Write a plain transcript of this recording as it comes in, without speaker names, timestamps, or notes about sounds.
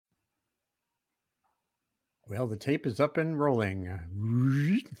Well, the tape is up and rolling.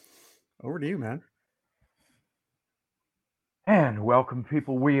 Over to you, man. And welcome,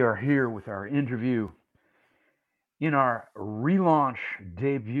 people. We are here with our interview in our relaunch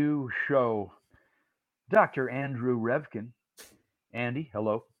debut show. Dr. Andrew Revkin. Andy,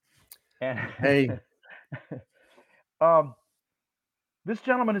 hello. And Hey, um, this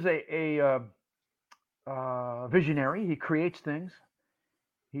gentleman is a visionary. He creates things.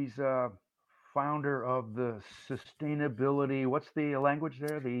 He's a founder of the sustainability. What's the language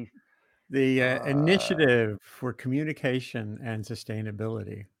there? the Uh, initiative for communication and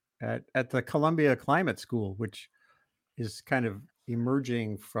sustainability at the Columbia Climate School, which is kind of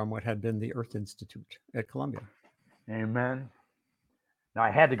emerging from what had been the Earth Institute at Columbia. Amen. Now I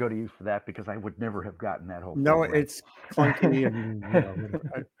had to go to you for that because I would never have gotten that whole No, thing right. it's clunky and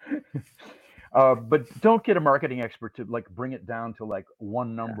whatever. But don't get a marketing expert to like bring it down to like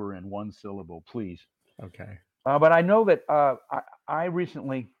one number and one syllable, please. Okay. But I know that I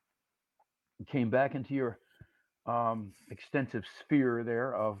recently came back into your extensive sphere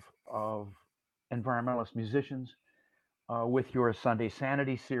there of environmentalist musicians with your Sunday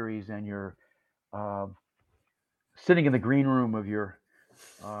Sanity series and your uh, sitting in the green room of your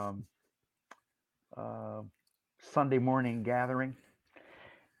um, uh, Sunday morning gathering.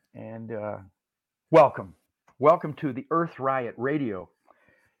 And welcome. Welcome to the Earth Riot Radio.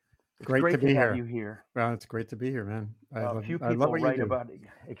 It's Great to great to be have here. you here. Well, it's great to be here, man. Few I love people what you write do. about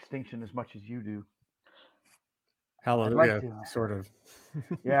extinction as much as you do. I'd like Hallelujah, to. sort of.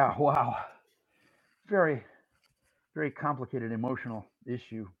 Yeah, wow. Very, very complicated emotional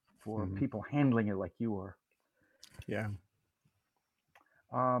issue for Mhm. people handling it like you are. Yeah.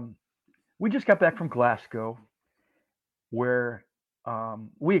 Um, we just got back from Glasgow, where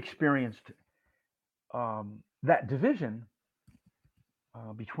we experienced that division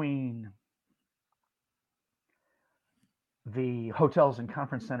between the hotels and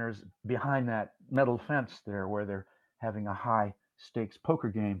conference centers behind that metal fence there, where they're having a high stakes poker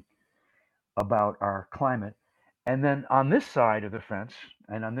game about our climate. And then on this side of the fence,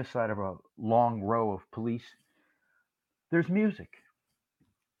 and on this side of a long row of police, there's music,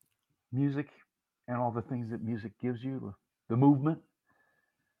 and all the things that music gives you, the movement,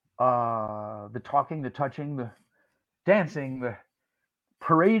 the talking, the touching, the dancing, the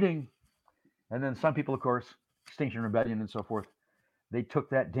parading. And then some people, of course, Extinction Rebellion and so forth, they took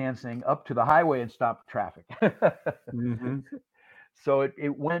that dancing up to the highway and stopped traffic. Hmm. So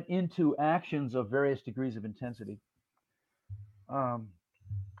it went into actions of various degrees of intensity. Um,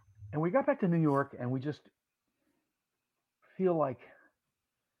 and we got back to New York, and we just feel like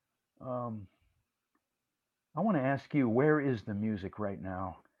um, I want to ask you, where is the music right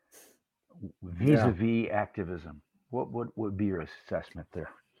now Yeah. vis-a-vis activism? What would be your assessment there?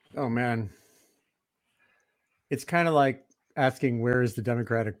 Oh man, it's kind of like asking where is the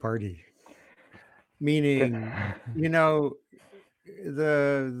Democratic Party? Meaning, you know,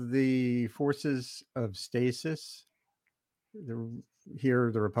 the forces of stasis, the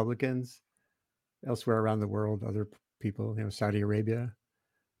here the Republicans, elsewhere around the world, other people, Saudi Arabia,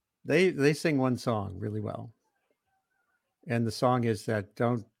 they sing one song really well, and the song is that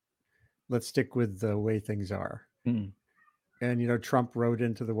don't let's stick with the way things are. Mm. And Trump rode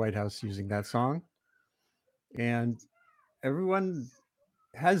into the White House using that song, and everyone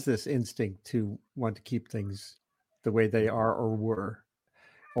has this instinct to want to keep things the way they are or were.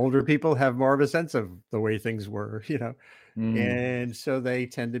 Older people have more of a sense of the way things were, Mm. and so they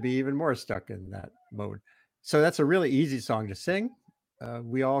tend to be even more stuck in that mode. So that's a really easy song to sing.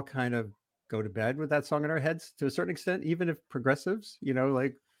 We all kind of go to bed with that song in our heads to a certain extent, even if progressives,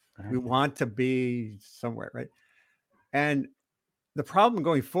 like we want to be somewhere, right? And the problem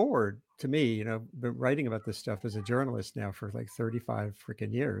going forward to me, been writing about this stuff as a journalist now for like 35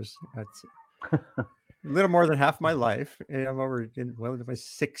 freaking years. That's a little more than half my life. And I'm into my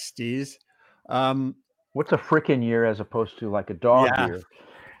 60s. What's a frickin' year as opposed to like a dog Yeah. year?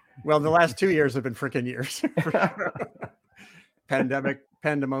 Well, the last 2 years have been freaking years. For sure.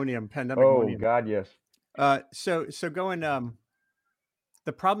 Pandemonium. Oh God, yes. So going.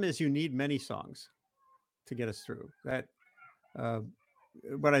 The problem is you need many songs to get us through that. Uh,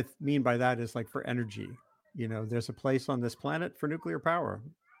 what I mean by that is like for energy. There's a place on this planet for nuclear power,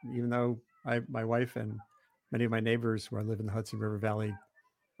 even though my wife and many of my neighbors where I live in the Hudson River Valley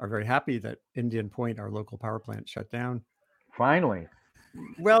are very happy that Indian Point, our local power plant, shut down. Finally.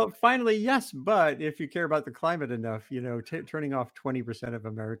 Well, finally, yes, but if you care about the climate enough, turning off 20% of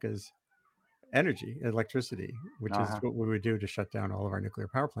America's energy, electricity, which is what we would do to shut down all of our nuclear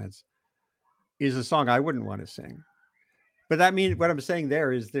power plants, is a song I wouldn't want to sing. But that means what I'm saying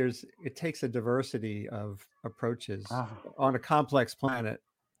there is it takes a diversity of approaches Ah, on a complex planet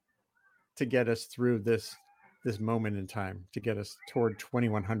to get us through this moment in time, to get us toward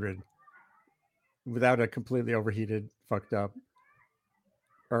 2100 without a completely overheated, fucked up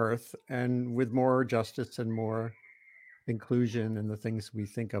Earth, and with more justice and more inclusion and the things we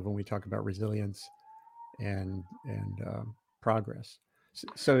think of when we talk about resilience and progress.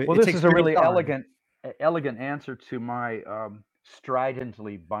 So well, it this takes is a dream really song. elegant answer to my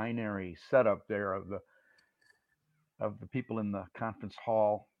stridently binary setup there of the people in the conference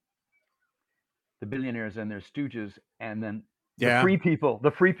hall, the billionaires and their stooges, and then Yeah,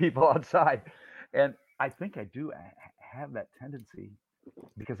 the free people outside. And I think I do have that tendency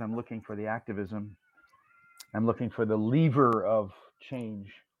because I'm looking for the activism. I'm looking for the lever of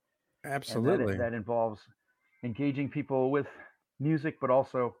change, and absolutely. that involves engaging people with music, but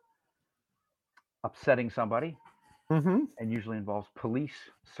also upsetting somebody, Mm-hmm. and usually involves police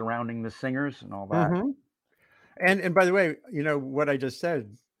surrounding the singers and all that. Mm-hmm. And by the way, what I just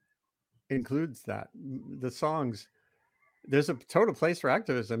said includes that the songs. There's a total place for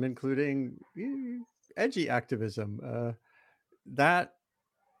activism, including edgy activism. That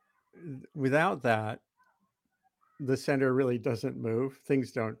without that, the center really doesn't move.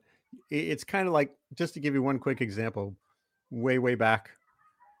 Things don't. It's kind of like, just to give you one quick example, way back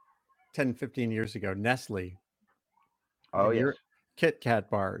 10, 15 years ago, Nestle Oh and yes. your Kit Kat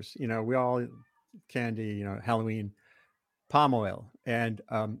bars. We all candy. Halloween palm oil and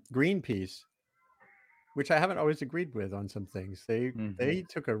Greenpeace, which I haven't always agreed with on some things. They Hmm. they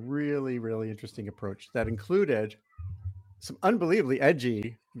took a really interesting approach that included some unbelievably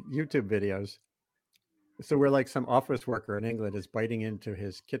edgy YouTube videos. So where like some office worker in England is biting into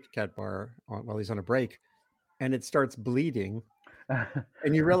his Kit Kat bar while he's on a break, and it starts bleeding,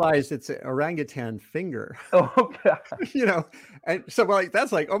 and you realize it's an orangutan finger, Oh God. you know, and so like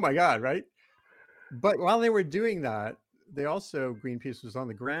that's like, oh my god, right? But while they were doing that, they also Greenpeace was on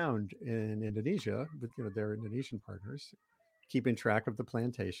the ground in Indonesia with their Indonesian partners, keeping track of the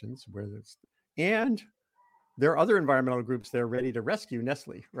plantations where there's, and there are other environmental groups there ready to rescue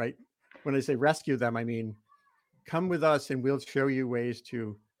Nestle, right? When I say rescue them, I mean come with us and we'll show you ways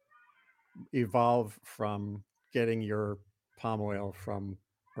to evolve from getting your palm oil from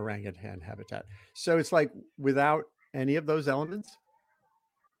orangutan habitat. So it's like without any of those elements,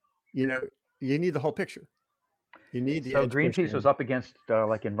 you know, you need the whole picture. You need the So edge Greenpeace was pushing. up against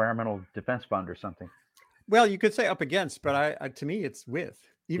like Environmental Defense Fund or something. Well, you could say up against, but I to me it's with.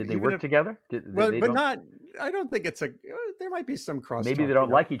 Did they Even work if, together? Did well, they but don't? not. I don't think it's a. There might be some Maybe they crosstalk, don't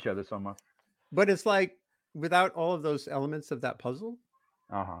like each other so much. but it's like without all of those elements of that puzzle,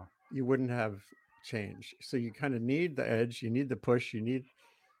 Uh huh. you wouldn't have change. So you kind of need the edge, you need the push, you need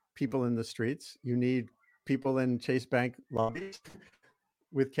people in the streets, you need people in Chase Bank lobbies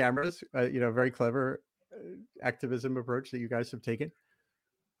with cameras. Very clever activism approach that you guys have taken.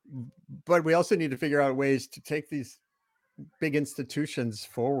 But we also need to figure out ways to take these big institutions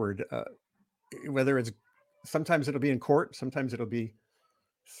forward. Whether it's sometimes it'll be in court, sometimes it'll be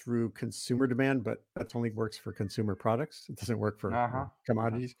through consumer demand, but that only works for consumer products. It doesn't work for Uh huh. Uh huh.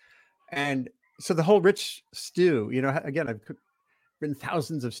 commodities. And so the whole rich stew, again, I've written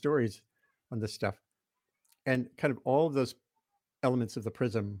thousands of stories on this stuff, and kind of all of those elements of the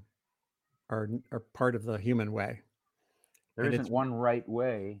prism are part of the human way. There And isn't it's one right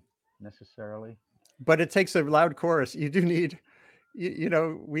way necessarily. but it takes a loud chorus. You do need,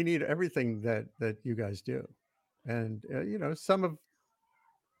 we need everything that you guys do, and some of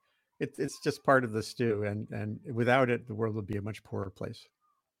it's just part of the stew, and without it, the world would be a much poorer place.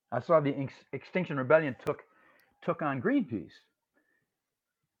 I saw the Extinction Rebellion took on Greenpeace,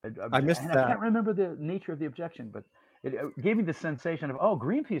 I missed and I that. can't remember the nature of the objection, but it gave me the sensation of, oh,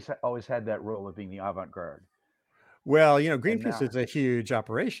 Greenpeace always had that role of being the avant-garde, Well, and Greenpeace now, is a huge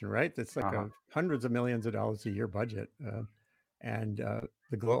operation, right? It's like uh huh. a hundreds of millions of dollars a year budget, and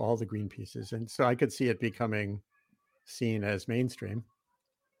all the Greenpeaces, and so I could see it becoming seen as mainstream.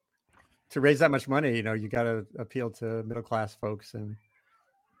 To raise that much money, you got to appeal to middle class folks, and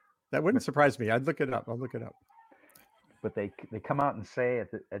that wouldn't But surprise me. I'd look it up. I'll look it up. they come out and say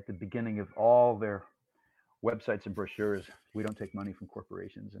at the beginning of all their websites and brochures, we don't take money from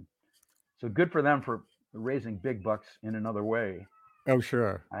corporations, and so good for them for raising big bucks in another way. Oh,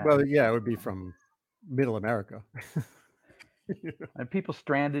 sure. I, Well, yeah, it would be from middle America. and people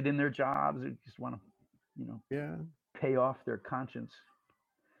stranded in their jobs who just want to, you know, Yeah, pay off their conscience.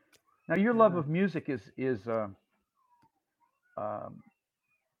 Now, your love yeah. of music is um, uh,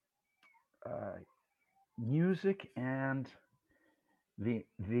 music and the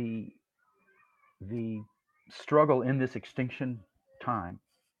the the struggle in this extinction time,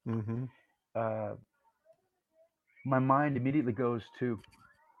 Mm-hmm. uh, my mind immediately goes to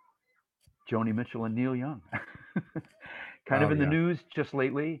Joni Mitchell and Neil Young, kind of Oh in the yeah, news just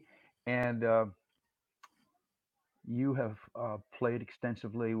lately. And you have played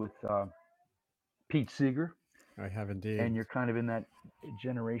extensively with Pete Seeger, I have and indeed. you're kind of in that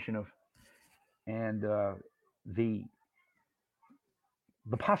generation of, and the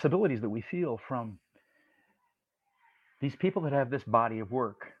the possibilities that we feel from these people that have this body of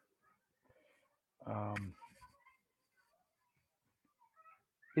work. Um,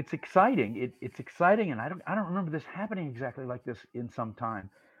 it's exciting. It's exciting, and I don't remember this happening exactly like this in some time,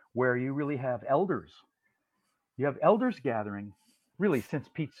 where you really have elders. You have elders gathering, really since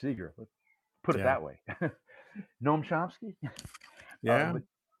Pete Seeger. Let's put it Yeah, that way. Noam Chomsky, uh, yeah.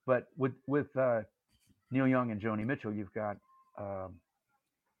 but with Neil Young and Joni Mitchell, you've got um,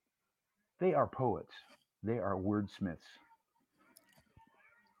 they are poets. They are wordsmiths.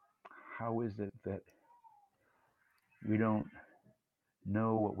 How is it that we don't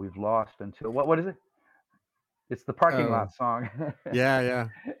know what we've lost until what is it? It's the parking Oh lot song. yeah, yeah.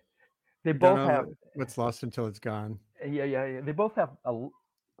 They You don't both know have what's lost until it's gone. yeah. They both have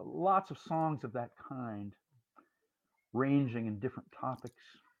lots of songs of that kind, ranging in different topics,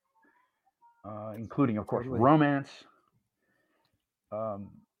 including, of course, Totally. romance. Um,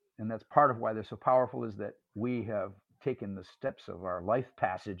 and that's part of why they're so powerful is that we have taken the steps of our life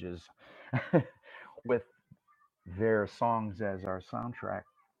passages with their songs as our soundtrack.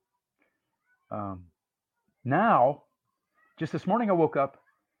 Um, Now, just this morning, I woke up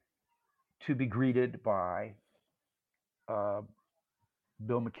to be greeted by uh,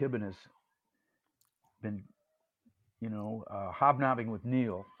 Bill McKibben has been, hobnobbing with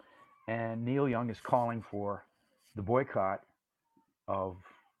Neil, and Neil Young is calling for the boycott of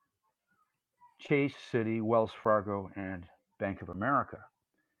Chase City, Wells Fargo, and Bank of America.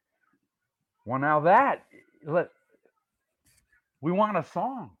 Well, now that let we want a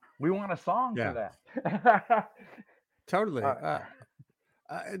song. We want a song for Yeah, that. totally. uh,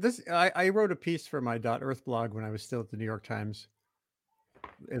 I wrote a piece for my .earth blog when I was still at the New York Times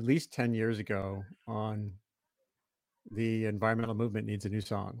at least 10 years ago on the environmental movement needs a new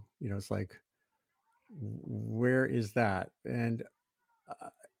song. It's like, where is that? And uh,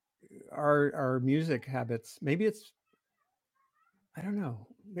 our music habits, maybe it's, I don't know,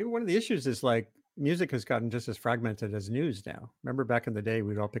 maybe one of the issues is like music has gotten just as fragmented as news now. Remember back in the day,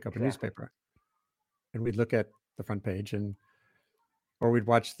 we'd all pick up a exactly. newspaper and we'd look at the front page, and or we'd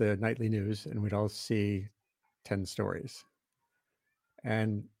watch the nightly news and we'd all see 10 stories.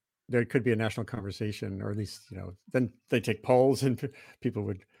 And there could be a national conversation, or at least, then they take polls and people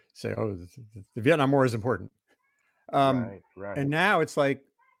would say, oh, the Vietnam War is important. Um, Right, right. and now it's like,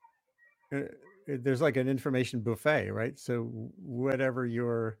 uh, there's like an information buffet, right? So whatever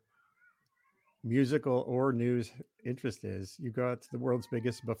your musical or news interest is, you go out to the world's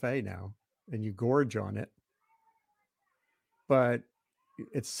biggest buffet now and you gorge on it. But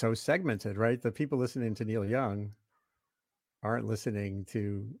it's so segmented, right? The people listening to Neil Young aren't listening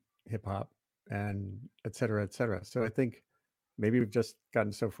to hip hop and et cetera, et cetera. So I think maybe we've just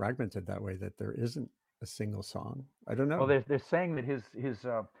gotten so fragmented that way that there isn't a single song. I don't Well, know. they're saying that his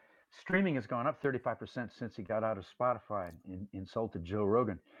streaming has gone up 35% since he got out of Spotify and insulted Joe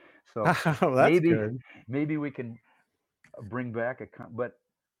Rogan. So Oh, that's maybe good. maybe we can bring back but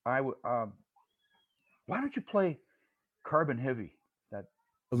why don't you play Carbon Heavy, that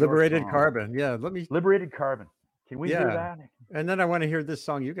your Liberated song, Carbon. Yeah, let me. Liberated Carbon? Can we hear Yeah, that? and then I want to hear this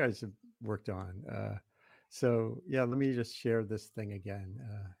song you guys have worked on. So yeah, let me just share this thing again.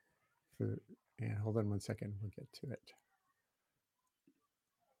 For Yeah, hold on one second. We'll get to it.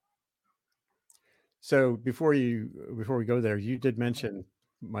 So before we go there, you did mention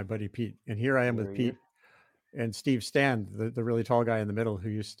my buddy Pete, and here I am with There he is. Pete and Steve Stan, the really tall guy in the middle who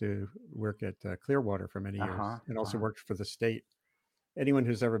used to work at Clearwater for many years Uh-huh. and also Uh-huh. worked for the state. Anyone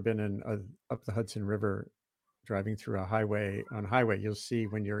who's ever been in up the Hudson River, driving through a highway, you'll see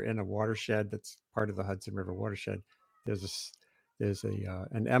when you're in a watershed that's part of the Hudson River watershed, there's a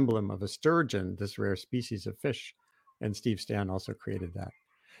an emblem of a sturgeon, this rare species of fish, and Steve Stan also created that.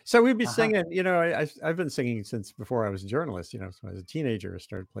 So we'd be Uh-huh. singing. I've been singing since before I was a journalist. So as a teenager, I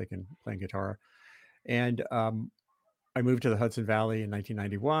started playing guitar, and I moved to the Hudson Valley in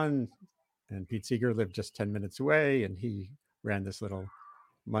 1991, and Pete Seeger lived just 10 minutes away, and he ran this little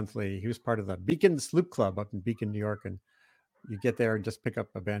monthly. He was part of the Beacon Sloop Club up in Beacon, New York, and you get there and just pick up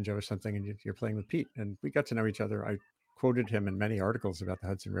a banjo or something, and you're playing with Pete. And we got to know each other. I quoted him in many articles about the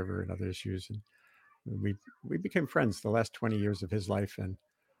Hudson River and other issues, and we became friends the last 20 years of his life. And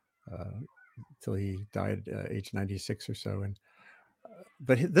until he died age 96 or so. And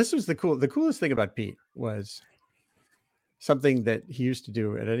but this was the coolest thing about Pete was something that he used to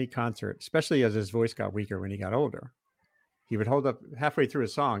do at any concert, especially as his voice got weaker when he got older. He would hold up halfway through a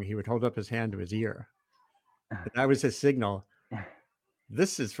song, he would hold up his hand to his ear. And that was his signal.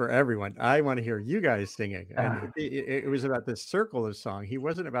 This is for everyone. I want to hear you guys singing. And it was about this circle of song. He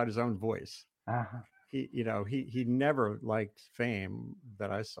wasn't about his own voice. He never liked fame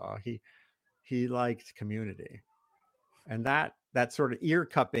that I saw. He liked community. And that sort of ear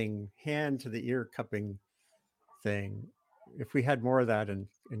cupping, hand to the ear cupping thing, if we had more of that in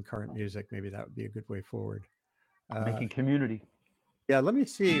current music, maybe that would be a good way forward. Making community. Yeah, let me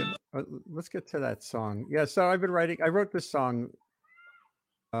see. Let's get to that song. Yeah, so I wrote this song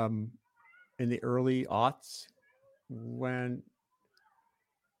in the early aughts, when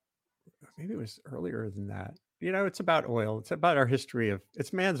maybe it was earlier than that. It's about oil. It's about our history it's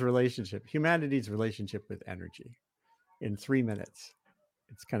humanity's relationship with energy in 3 minutes.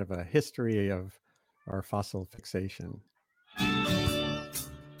 It's kind of a history of our fossil fixation.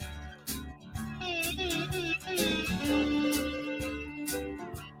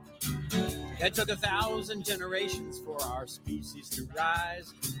 It took 1,000 generations for our species to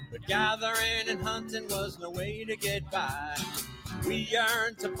rise, but gathering and hunting was no way to get by. We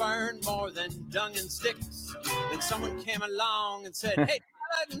yearned to burn more than dung and sticks. Then someone came along and said, hey,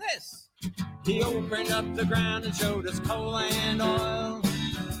 how about this? He opened up the ground and showed us coal and oil.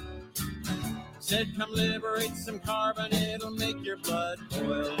 Said, come liberate some carbon, it'll make your blood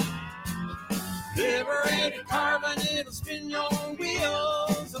boil. Liberated carbon, it'll spin your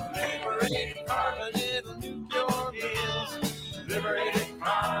wheels. Liberated carbon, it'll nuke your meals. Liberated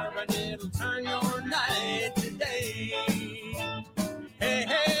carbon, it'll turn your night to day. Hey,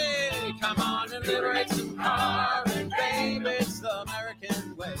 hey, come on and liberate some carbon, baby, it's the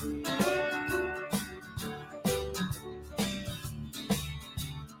American way.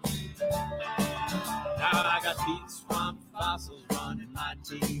 Now I got peat swamp fossils running my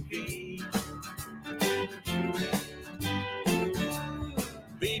TV.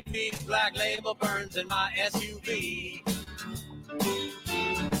 BP's black label burns in my SUV.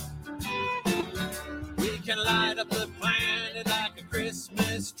 We can light up the planet like a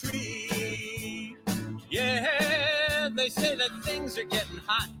Christmas tree. Yeah, they say that things are getting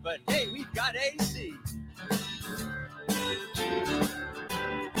hot, but hey, we've got AC.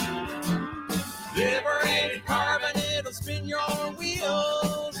 Liberated carbon, it'll spin your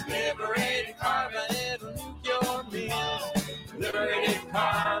wheels. Liberated carbon, it'll nuke your meals. Liberated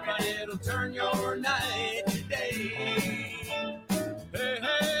carbon, it'll turn your night to day. Hey,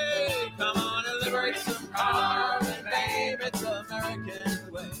 hey, come on and liberate some carbon, babe, it's the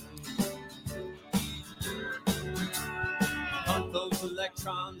American way. Hunt those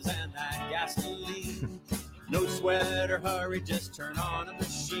electrons and that gasoline. No sweat or hurry, just turn on a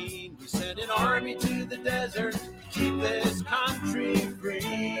machine. We send an army to the desert to keep this country free.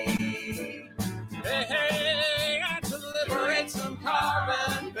 Hey, hey, and to liberate some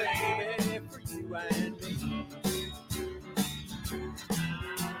carbon, baby, for you and me.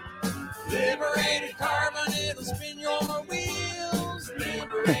 Liberated carbon, it'll spin your wheels.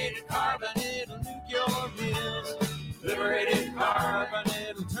 Liberated carbon, it'll nuke your meals. Liberated carbon,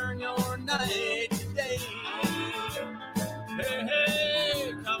 it'll turn your night to day. Hey,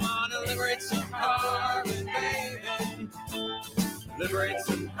 hey, come on and liberate some carbon, baby. Liberate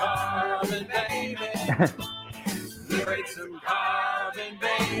some carbon, baby. Liberate some carbon,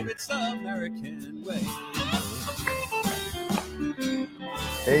 baby. It's the American way.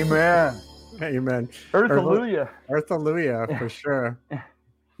 Amen. Amen. Earth-alleluia. Earth-alleluia, for sure.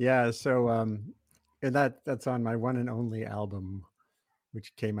 Yeah, so and that's on my one and only album,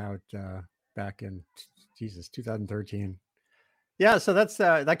 which came out back in 2013. Yeah, so that's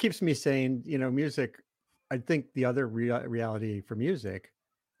that keeps me sane. Music. I think the other reality for music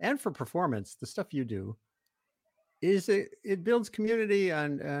and for performance, the stuff you do, is it builds community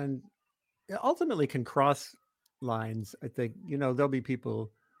and ultimately can cross lines. I think there'll be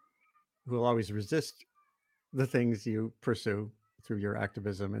people who will always resist the things you pursue through your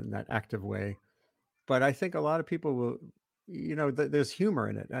activism in that active way. But I think a lot of people will, there's humor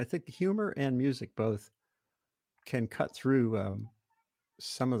in it. I think humor and music both can cut through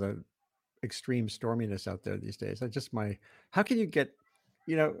some of the extreme storminess out there these days. How can you get,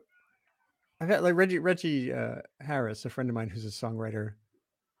 I've had like Reggie Harris, a friend of mine who's a songwriter.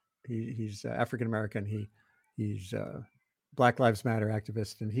 He's African American. He's Black Lives Matter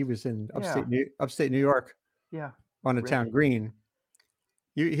activist, and he was in upstate New York. Yeah. On a town green.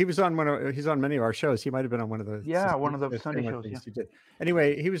 He was on he's on many of our shows. He might have been on one of the one of the Sunday similar shows. things he did.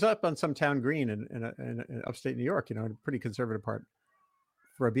 Anyway, he was up on some town green in upstate New York, in a pretty conservative part,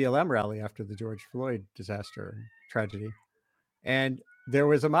 for a BLM rally after the George Floyd disaster and tragedy. And there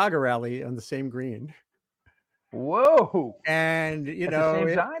was a MAGA rally on the same green. Whoa! And at the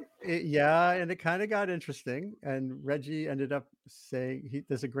same time? Yeah, and it kind of got interesting. And Reggie ended up saying,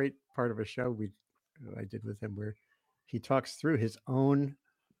 there's a great part of a show I did with him where he talks through his own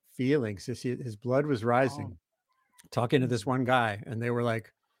feelings. His blood was rising, talking to this one guy, and they were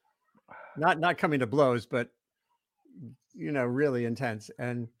like, not coming to blows, but really intense.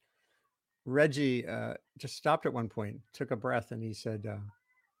 And Reggie just stopped at one point, took a breath, and he said,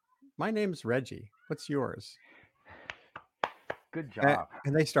 "My name's Reggie. What's yours?" Good job.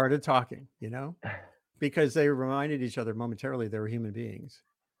 And they started talking, because they reminded each other momentarily they were human beings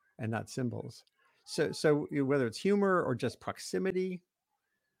and not symbols. So whether it's humor or just proximity,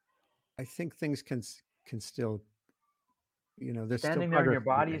 I think things can still, there's standing still there in your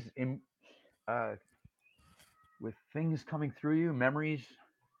bodies, with things coming through you, memories.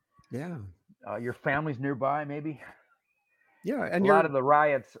 Yeah. Your family's nearby, maybe. Yeah, and a lot of the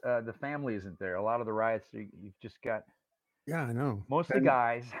riots, the family isn't there. A lot of the riots, you've just got. Yeah, I know. Mostly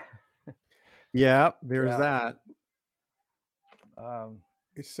guys. Yeah, there's that.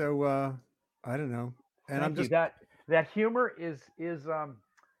 So I don't know. And I'm just that humor is there's a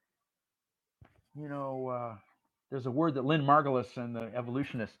word that Lynn Margulis and the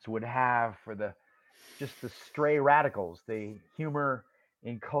evolutionists would have for the stray radicals. The humor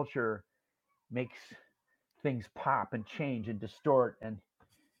in culture makes things pop and change and distort and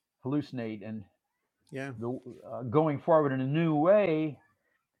hallucinate, and going forward in a new way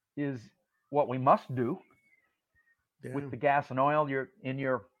is what we must do. With the gas and oil,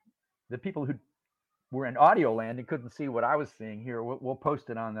 the people who were in audio land and couldn't see what I was seeing here, we'll post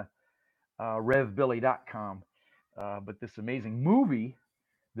it on the revbilly.com. But this amazing movie,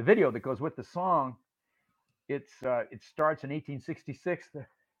 the video that goes with the song, it starts in 1866.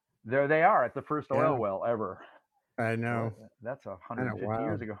 There they are at the first oil well ever. I know. Well, that's 150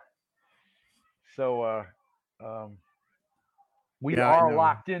 years ago. So we are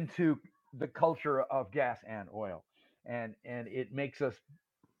locked into the culture of gas and oil, and it makes us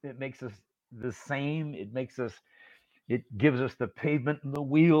the same. It gives us the pavement and the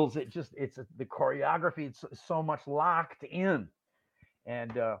wheels. It's the choreography. It's so much locked in,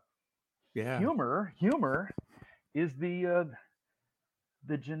 and humor is the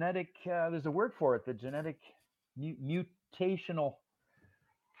genetic. There's a word for it. The genetic mutational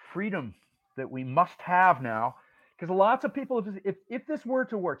freedom that we must have now. Because lots of people, if this were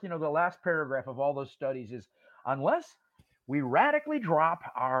to work, the last paragraph of all those studies is, unless we radically drop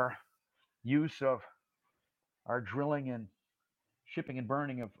our use of our drilling and shipping and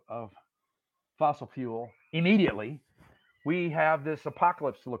burning of fossil fuel immediately, we have this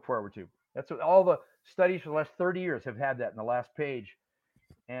apocalypse to look forward to. That's what all the studies for the last 30 years have had that in the last page.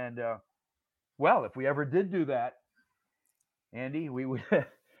 And well, if we ever did do that, Andy, we would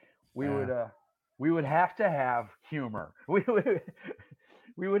we would have to have humor. We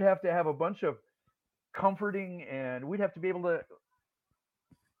would have to have a bunch of comforting, and we'd have to be able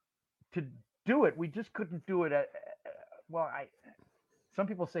to do it. We just couldn't do it. Some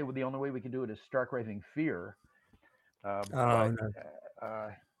people say, well, the only way we can do it is stark raving fear. No.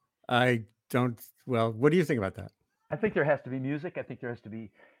 I don't. Well, what do you think about that? I think there has to be music. I think there has to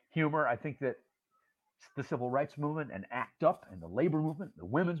be humor. I think that the civil rights movement and ACT UP and the labor movement, the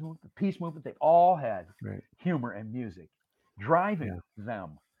women's movement, the peace movement, they all had humor and music driving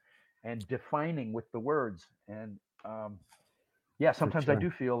them and defining with the words. And sometimes I do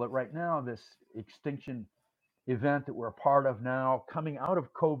feel that right now, this extinction event that we're a part of now, coming out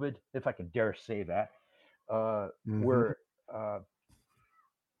of COVID, if I can dare say that, where I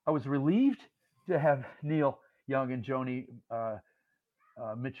was relieved to have Neil Young and Joni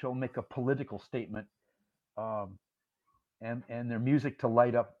Mitchell make a political statement, and their music to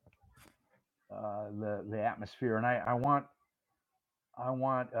light up the atmosphere. And I want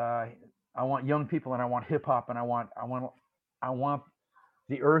young people, and I want hip hop, and I want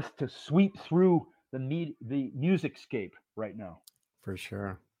the earth to sweep through the music scape right now. For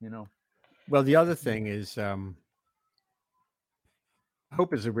sure. Well, the other thing is,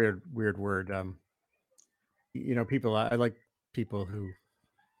 hope is a weird word. People, I like people who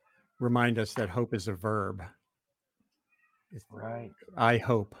remind us that hope is a verb. Right. I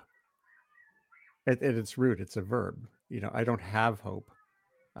hope. At its root, it's a verb. I don't have hope.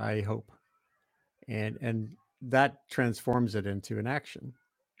 I hope. And that transforms it into an action.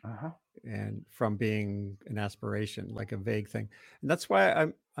 and from being an aspiration, like a vague thing. And that's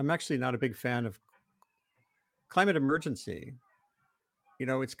why I'm actually not a big fan of climate emergency.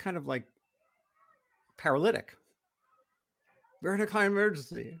 It's kind of like paralytic. We're in a climate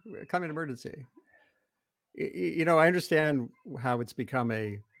emergency. I understand how it's become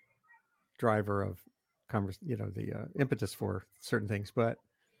a driver of the impetus for certain things, but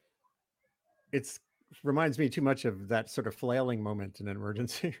it's reminds me too much of that sort of flailing moment in an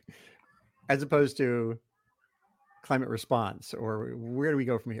emergency, as opposed to climate response, or where do we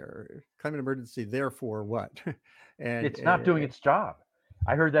go from here? Climate emergency, therefore what? And it's not doing its job.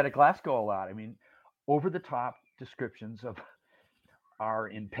 I heard that at Glasgow a lot. I mean, over the top descriptions of our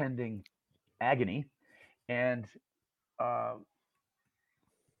impending agony, and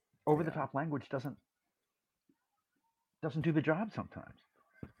over the top language doesn't do the job sometimes.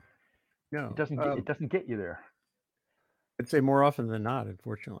 No, it doesn't get you there. I'd say more often than not,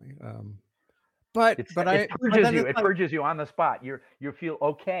 unfortunately. But it purges you on the spot. You feel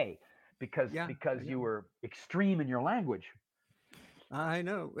okay because you were extreme in your language. I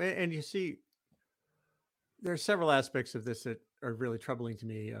know, and you see, there are several aspects of this that are really troubling to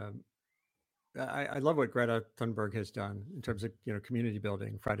me. I love what Greta Thunberg has done in terms of community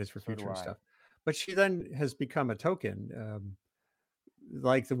building, Fridays for Future and stuff. But she then has become a token.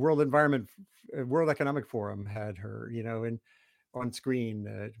 Like the World Economic Forum had her, and on screen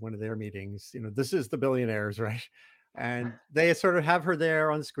at one of their meetings. This is the billionaires, right? And they sort of have her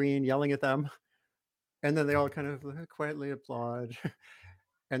there on screen yelling at them, and then they all kind of quietly applaud,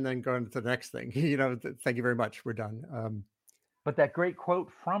 and then go on to the next thing. Thank you very much, we're done. But that great quote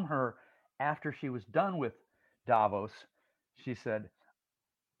from her after she was done with Davos, she said,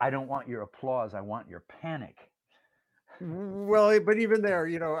 "I don't want your applause. I want your panic." Well, but even there,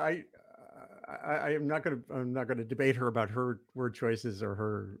 I'm not going to debate her about her word choices or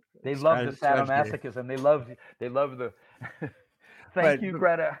her. They love the sadomasochism. They love the. Thank you,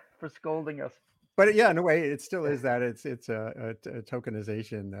 Greta, for scolding us. But yeah, in a way, it still is that it's a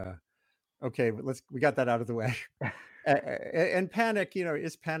tokenization. Okay, we got that out of the way. And panic,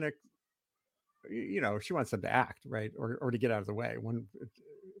 is panic. She wants them to act, right, or to get out of the way.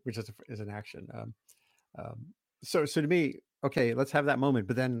 Which is an action. So to me, okay, let's have that moment,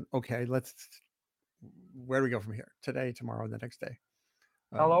 but then where do we go from here? Today, tomorrow, and the next day.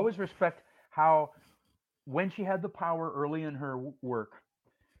 I'll always respect how, when she had the power early in her work,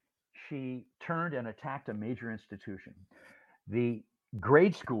 she turned and attacked a major institution, the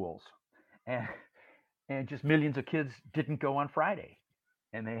grade schools, and just millions of kids didn't go on Friday,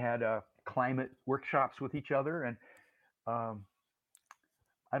 and they had climate workshops with each other, and I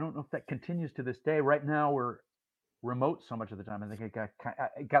don't know if that continues to this day. Right now, we're remote so much of the time. I think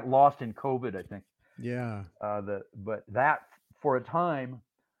it got lost in COVID, I think. Yeah. But that, for a time,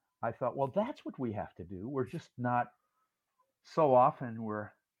 I thought, well, that's what we have to do. We're just not, so often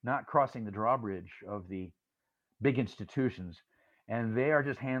we're not crossing the drawbridge of the big institutions, and they are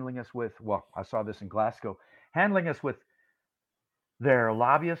just handling us with, well, I saw this in Glasgow, handling us with their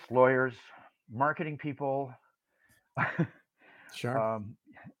lobbyists, lawyers, marketing people, sure,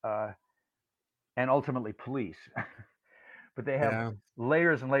 and ultimately police. But they have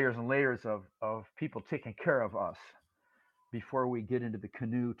layers and layers and layers of people taking care of us before we get into the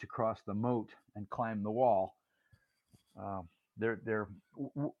canoe to cross the moat and climb the wall. They're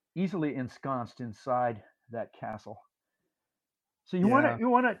easily ensconced inside that castle. So you want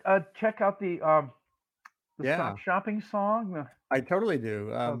to check out the Stop Shopping song? I totally do.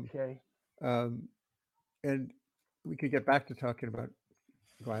 Okay. And we could get back to talking about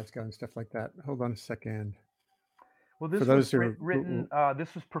Glasgow and stuff like that. Hold on a second. Well, this this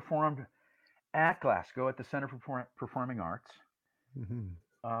was performed at Glasgow at the Center for Performing Arts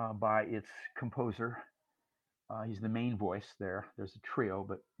by its composer. He's the main voice there. There's a trio,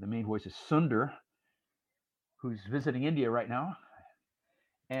 but the main voice is Sundar, who's visiting India right now,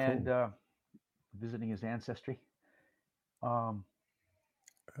 and visiting his ancestry.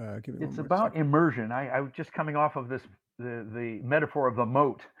 It's about immersion. I was just coming off of this the metaphor of the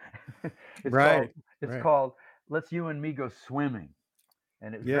moat. It's called "Let's You and Me Go Swimming,"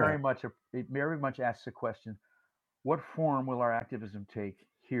 and it very much asks the question: what form will our activism take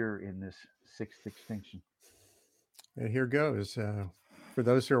here in this sixth extinction? And here goes. For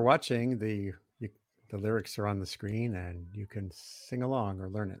those who are watching, the lyrics are on the screen, and you can sing along or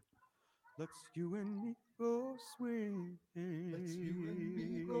learn it. Let's you and me go swim. Let's you and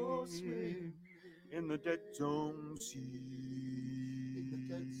me go swim in the dead zone sea. In the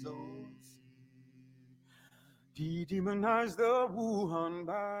dead zone sea. De-demonize the Wuhan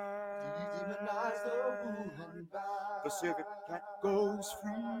virus. De-demonize the Wuhan virus. The civet cat goes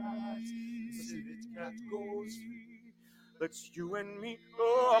free. The civet cat goes free. Let's you and me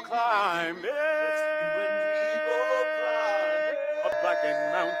go climbing. Let's you and me go climbing. A blackened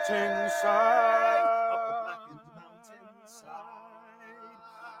mountainside. Up a blackened mountainside.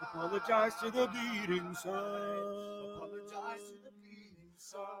 Apologize to the bleeding sun. Apologize to the bleeding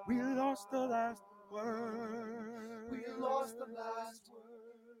sun. We lost the last word. We lost the last word.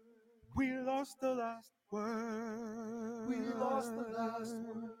 We lost the last word. We lost the last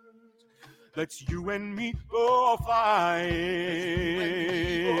word. Let's you and me go flying.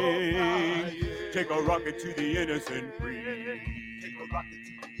 Take a rocket to the innocent breeze. Take a rocket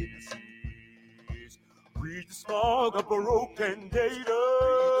to the innocent breeze. Breathe the smog of broken data.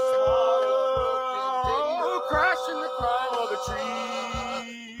 Crash in the crime of the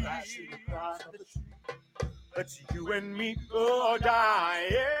trees. Crash in the crime of the trees. Let's you and me go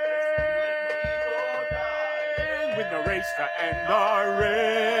dying. With the race to end our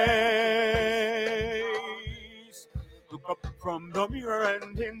race. Look up from the mirror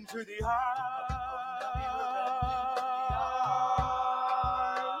and into the eyes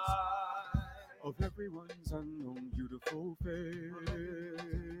of everyone's unknown beautiful face.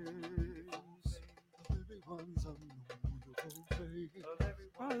 Everyone's unknown beautiful face.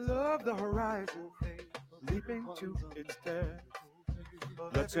 I love the horizon, leaping to its death.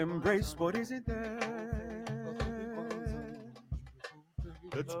 Let's embrace what isn't there.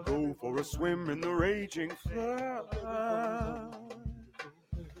 Let's go for a swim in the raging flood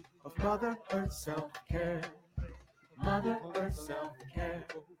of Mother Earth self-care. Mother Earth self-care.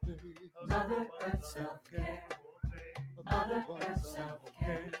 Mother Earth self-care. Mother Earth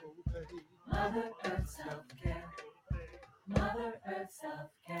self-care. Mother Earth self-care. Mother Earth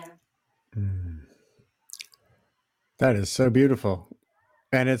self-care. That is so beautiful.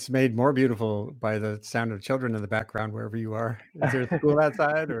 And it's made more beautiful by the sound of children in the background wherever you are. Is there a school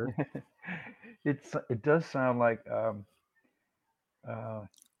outside, or? It does sound like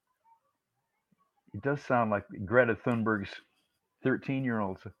Greta Thunberg's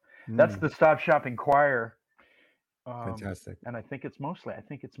 13-year-olds. That's the Stop Shopping Choir. Fantastic. And I think it's mostly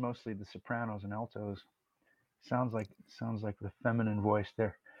the sopranos and altos. Sounds like the feminine voice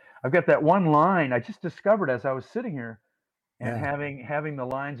there. I've got that one line I just discovered as I was sitting here and having the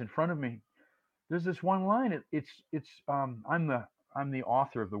lines in front of me. There's this one line. I'm the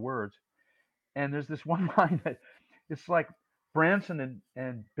author of the words, and there's this one line that it's like Branson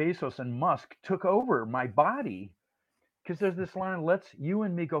and Bezos and Musk took over my body, because there's this line: "Let's you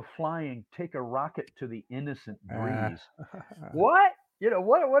and me go flying, take a rocket to the innocent breeze." What?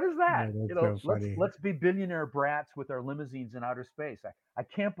 What is that? So funny. Let's be billionaire brats with our limousines in outer space. I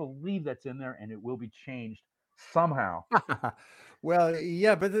can't believe that's in there, and it will be changed somehow. Well,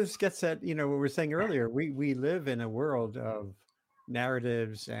 yeah, but this gets at, what we were saying earlier. We live in a world of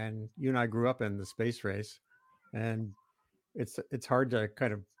narratives, and you and I grew up in the space race, and it's hard to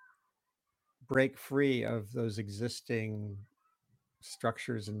kind of break free of those existing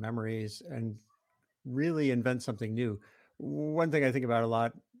structures and memories and really invent something new. One thing I think about a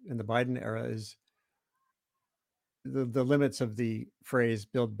lot in the Biden era is the limits of the phrase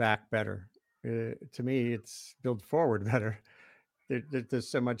 "build back better." To me, it's build forward better. There's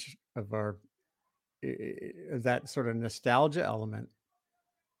so much of our that sort of nostalgia element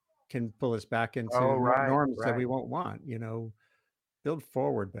can pull us back into norms that we won't want. Build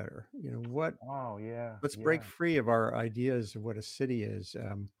forward better. What? Oh yeah. Let's break free of our ideas of what a city is.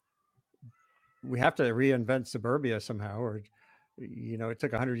 We have to reinvent suburbia somehow, or it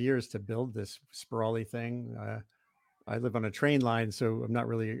took 100 years to build this sprawly thing. I live on a train line, so I'm not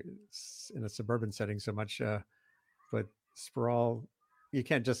really in a suburban setting so much. But sprawl, you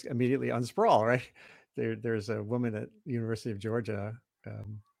can't just immediately unsprawl, right? There's a woman at the University of Georgia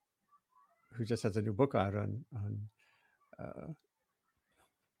who just has a new book out on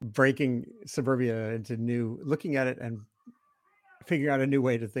breaking suburbia into looking at it and figuring out a new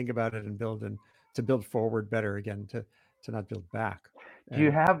way to think about it and to build forward better again, to not build back. Have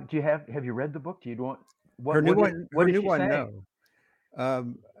you read the book? Do you want her new one?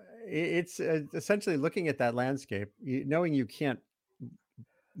 No. It's essentially looking at that landscape, knowing you can't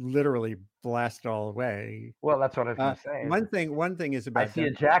literally blast it all away. Well, that's what I was going to say. One thing is about. I see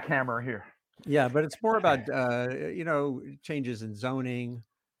a jackhammer here. Yeah, but it's more about changes in zoning,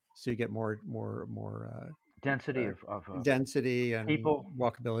 so you get more density of density and people,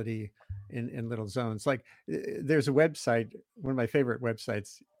 walkability in little zones. Like there's a website, one of my favorite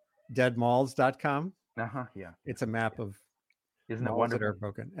websites, deadmalls.com. Yeah. It's a map of Isn't it malls wonderful? that are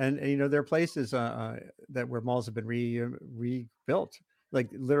broken, and there are places that where malls have been rebuilt, like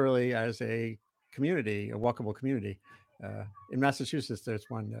literally as a community, a walkable community. In Massachusetts, there's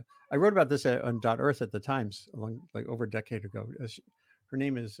one. I wrote about this on .earth at the Times, over a decade ago. Her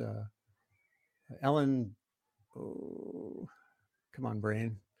name is Ellen. Oh, come on,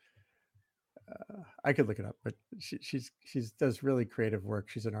 brain. I could look it up, but she's does really creative work.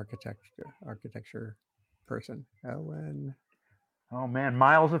 She's an architecture person. Ellen. Oh man,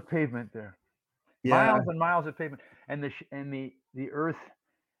 miles of pavement there. Yeah. Miles and miles of pavement, and the earth.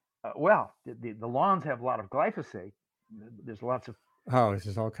 Well, the lawns have a lot of glyphosate. There's lots of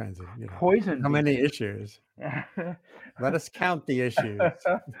there's all kinds of poison. How many issues? Let us count the issues.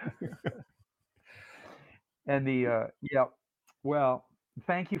 And well,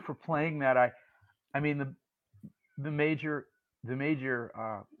 thank you for playing that. I mean the major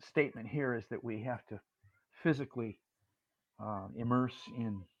statement here is that we have to physically immerse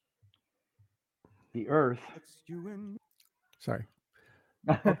in the earth. Sorry.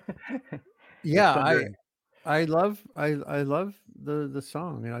 Yeah, I love the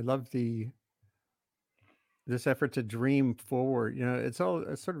song, and I love this effort to dream forward. It's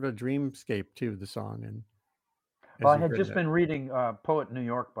sort of a dreamscape too, the song. And well, I had just been reading Poet in New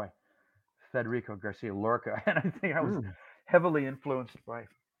York by Federico Garcia Lorca, and I think I was heavily influenced by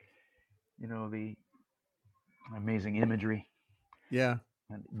the amazing imagery. Yeah.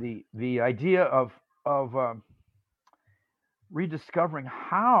 And the idea of rediscovering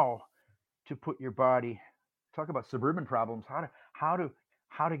how to put your body, talk about suburban problems, how to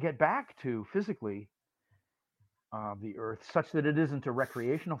get back to physically the earth, such that it isn't a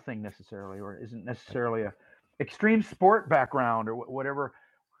recreational thing necessarily, or isn't necessarily a extreme sport background or whatever.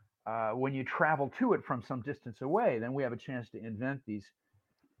 When you travel to it from some distance away, then we have a chance to invent these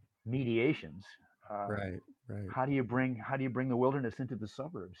mediations. Right. How do you bring the wilderness into the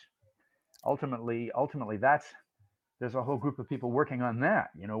suburbs? Ultimately, there's a whole group of people working on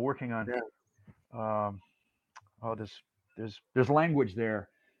that. Working on. There's language there,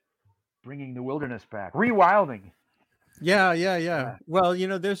 bringing the wilderness back, rewilding. Yeah. Well,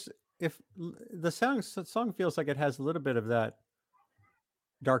 there's if the song feels like it has a little bit of that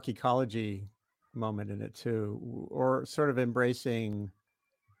dark ecology moment in it too, or sort of embracing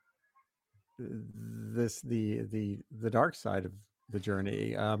the dark side of the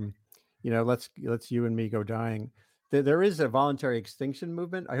journey. Let's you and me go dying. There is a voluntary extinction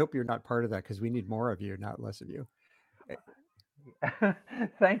movement. I hope you're not part of that, because we need more of you, not less of you.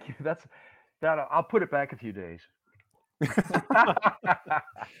 Thank you. That. I'll put it back a few days.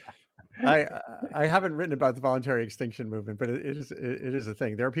 I haven't written about the voluntary extinction movement, but it is a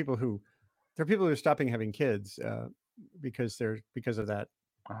thing. There are people who are stopping having kids because of that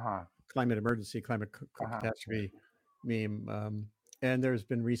climate emergency, climate catastrophe meme. And there's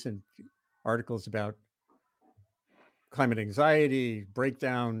been recent articles about climate anxiety,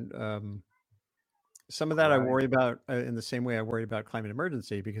 breakdown. Some of that I worry about in the same way I worry about climate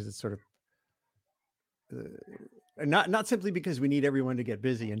emergency, because it's sort of not simply because we need everyone to get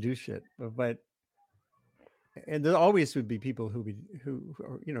busy and do shit, but and there always would be people who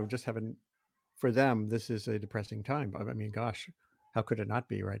just haven't. For them, this is a depressing time. I mean, gosh, how could it not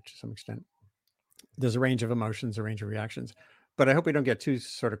be, right? To some extent, there's a range of emotions, a range of reactions, but I hope we don't get too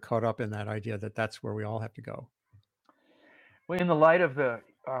sort of caught up in that idea that that's where we all have to go. Well, in the light of the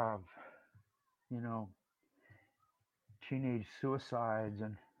teenage suicides,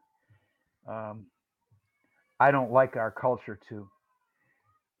 and I don't like our culture to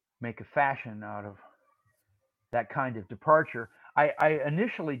make a fashion out of that kind of departure. I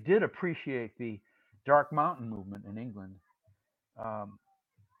initially did appreciate the Dark Mountain movement in England,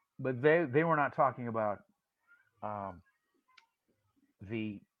 but they were not talking about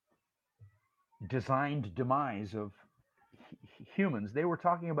the designed demise of humans. They were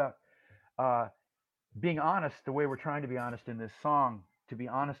talking about being honest, the way we're trying to be honest in this song, to be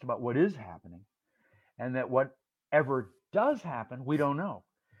honest about what is happening, and that whatever does happen, we don't know.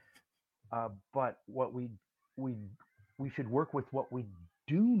 But what we should work with what we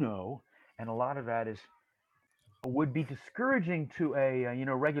do know, and a lot of that would be discouraging to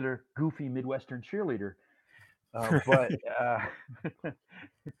a regular goofy Midwestern cheerleader, but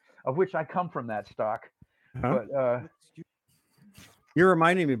of which I come from that stock. But you're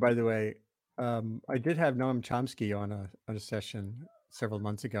reminding me, by the way, I did have Noam Chomsky on a session several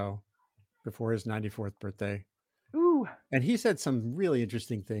months ago before his 94th birthday. Ooh. And he said some really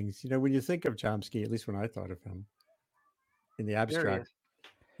interesting things. When you think of Chomsky, at least when I thought of him in the abstract,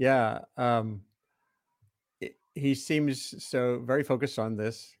 he seems so very focused on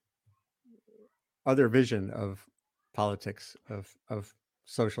this other vision of politics, of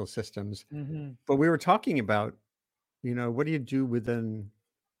social systems. Mm-hmm. But we were talking about, what do you do within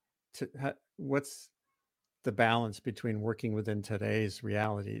what's the balance between working within today's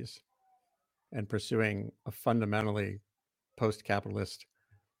realities and pursuing a fundamentally post-capitalist,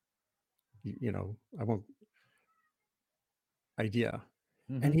 I won't idea.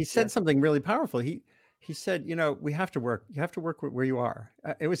 And he said something really powerful. He said, we have to work. You have to work where you are.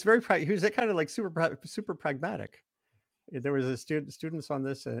 It was very. He was kind of like super pragmatic. There was a students on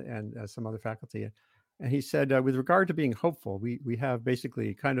this and some other faculty, and he said, with regard to being hopeful, we have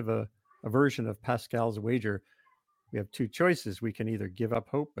basically kind of a version of Pascal's wager. We have two choices. We can either give up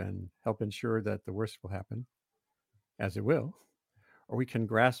hope and help ensure that the worst will happen, as it will, or we can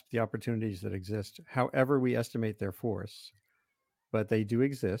grasp the opportunities that exist, however we estimate their force. But they do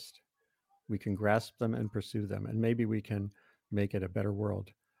exist. We can grasp them and pursue them, and maybe we can make it a better world.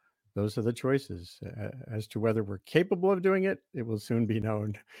 Those are the choices. As to whether we're capable of doing it, it will soon be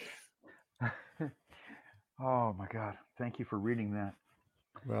known. Oh my God! Thank you for reading that.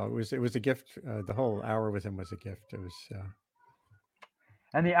 Well, it was a gift. The whole hour with him was a gift. It was.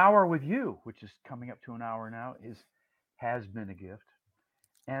 And the hour with you, which is coming up to an hour now, has been a gift.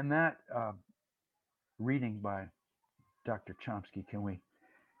 And that reading by Dr. Chomsky, can we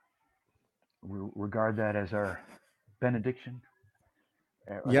regard that as our benediction?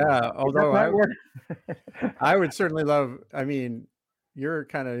 Yeah, although right I would certainly love. I mean, you're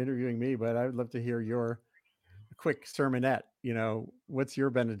kind of interviewing me, but I would love to hear your quick sermonette. What's your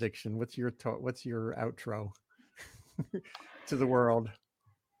benediction? What's your outro to the world?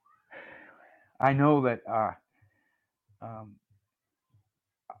 I know that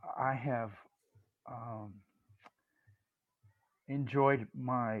I have enjoyed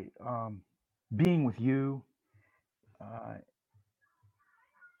my being with you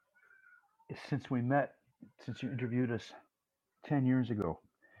since we met, since you interviewed us 10 years ago.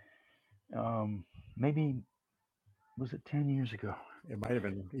 Maybe, was it 10 years ago? It might have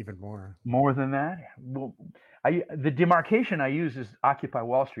been even more. More than that? Well, the demarcation I use is Occupy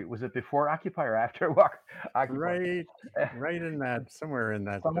Wall Street. Was it before Occupy or after Occupy? Right in that, somewhere in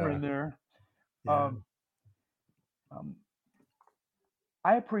that. Somewhere in there. Yeah.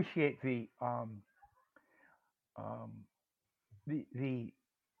 I appreciate the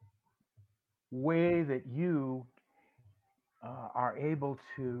way that you are able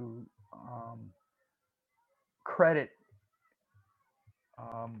to credit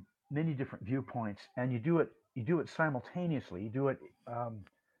many different viewpoints, and you do it simultaneously. You do it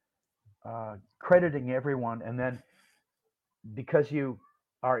crediting everyone, and then because you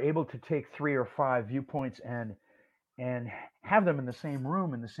are able to take 3 or 5 viewpoints and have them in the same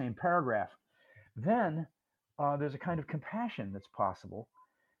room in the same paragraph, then there's a kind of compassion that's possible.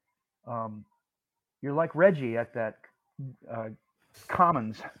 You're like Reggie at that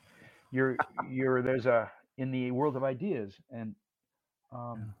Commons. There's in the world of ideas, and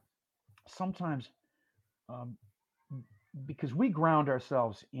sometimes because we ground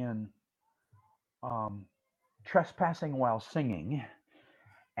ourselves in trespassing while singing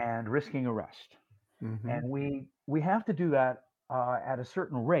and risking arrest, and we have to do that at a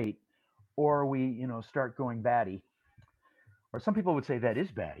certain rate, or we start going batty, or some people would say that is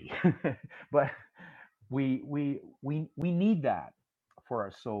batty, but we need that for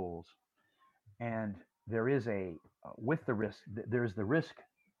our souls. And there is with the risk, there's the risk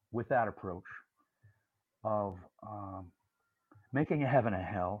with that approach of making a heaven a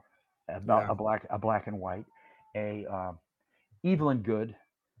hell, a black and white, a evil and good,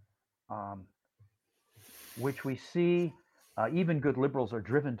 which we see even good liberals are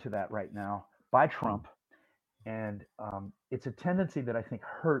driven to that right now by Trump. And it's a tendency that I think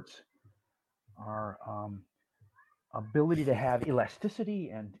hurts our ability to have elasticity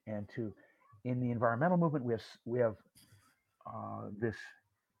and to, in the environmental movement, we have this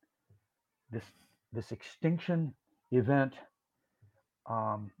extinction event,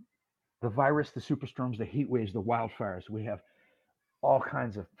 the virus, the superstorms, the heat waves, the wildfires. We have all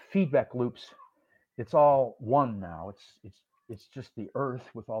kinds of feedback loops. It's all one now. It's just the earth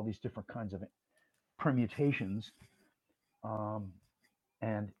with all these different kinds of permutations,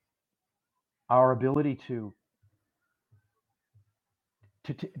 and our ability to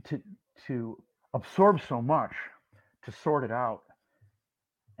absorb so much, to sort it out,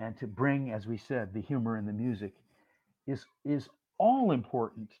 and to bring, as we said, the humor and the music is all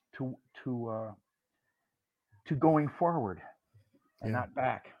important to going forward and not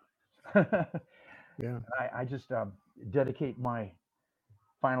back. Yeah. I just dedicate my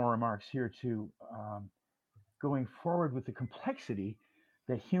final remarks here to going forward with the complexity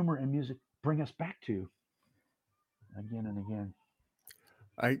that humor and music bring us back to again and again.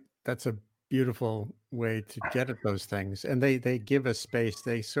 That's a beautiful way to get at those things, and they give us space.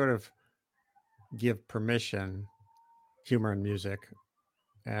 They sort of give permission, humor and music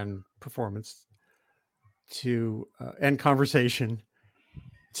and performance to and conversation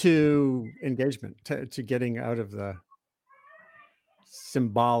to engagement, to getting out of the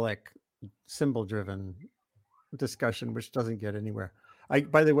symbol driven discussion, which doesn't get anywhere.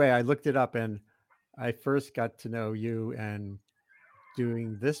 By the way, I looked it up, and I first got to know you and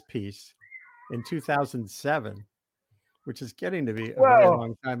doing this piece in 2007, which is getting to be a very Well,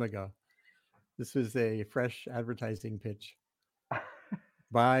 long time ago. This was a fresh advertising pitch.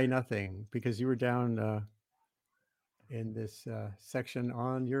 Buy nothing, because you were down in this section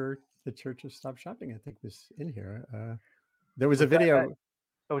on the Church of Stop Shopping, I think was in here. There was a video.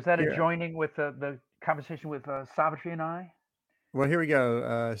 Was that here. adjoining with the conversation with Savitri and I? Well, here we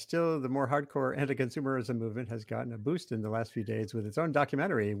go. Still, the more hardcore anti-consumerism movement has gotten a boost in the last few days with its own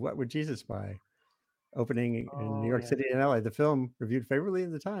documentary, What Would Jesus Buy? Opening in New York City and LA. The film, reviewed favorably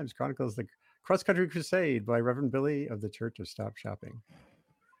in the Times, chronicles the cross-country crusade by Reverend Billy of the Church of Stop Shopping.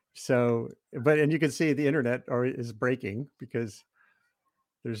 So, and you can see the internet is breaking because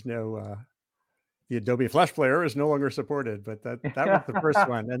there's no, the Adobe Flash Player is no longer supported, but that was the first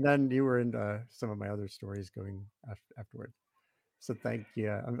one. And then you were in some of my other stories going afterward. So thank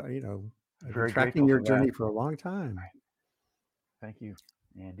you. I've been tracking your journey for a long time. Thank you,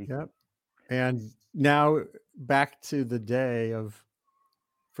 Andy. Yep. And now back to the day of,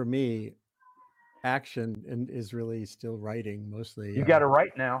 for me, action is really still writing mostly. You got to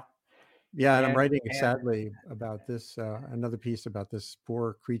write now. Yeah, and I'm writing sadly about this, another piece about this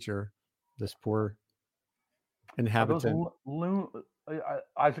poor creature, this poor inhabitant. I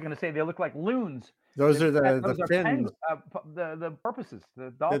was going to say they look like loons. Those are the fins. The porpoises, the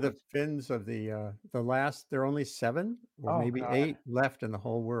They're dolphins. the fins of the last. There are only 7 or maybe 8 left in the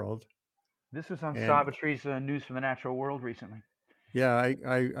whole world. This was on Savitri's News from the Natural World recently. Yeah,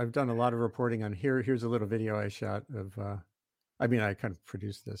 I've done a lot of reporting on here. Here's a little video I shot of. I kind of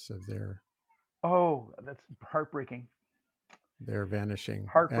produced this of their. Oh, that's heartbreaking. They're vanishing.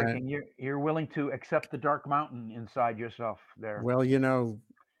 Heartbreaking. You're willing to accept the dark mountain inside yourself there. Well,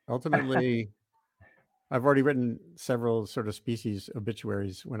 ultimately, I've already written several sort of species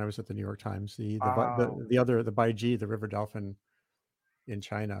obituaries when I was at the New York Times. The baiji, the river dolphin in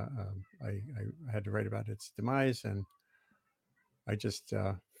China, I had to write about its demise, and I just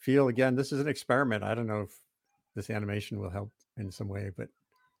feel, again, this is an experiment. I don't know if this animation will help in some way, but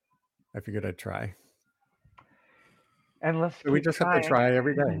I figured I'd try. And we just have to try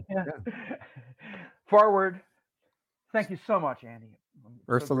every day. Yeah. Forward. Thank you so much, Andy.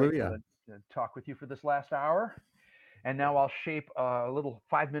 Ursaluia. To talk with you for this last hour. And now I'll shape a little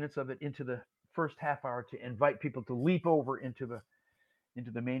 5 minutes of it into the first half hour to invite people to leap over into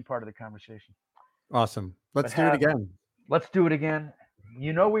the main part of the conversation. Awesome. Let's do it again. Let's do it again.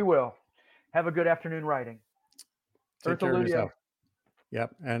 We will. Have a good afternoon writing. Take care of yourself.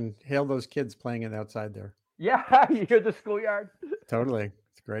 Yep. And hail those kids playing in the outside there. Yeah, you hear the schoolyard? Totally.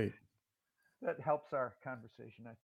 It's great. That helps our conversation, I think.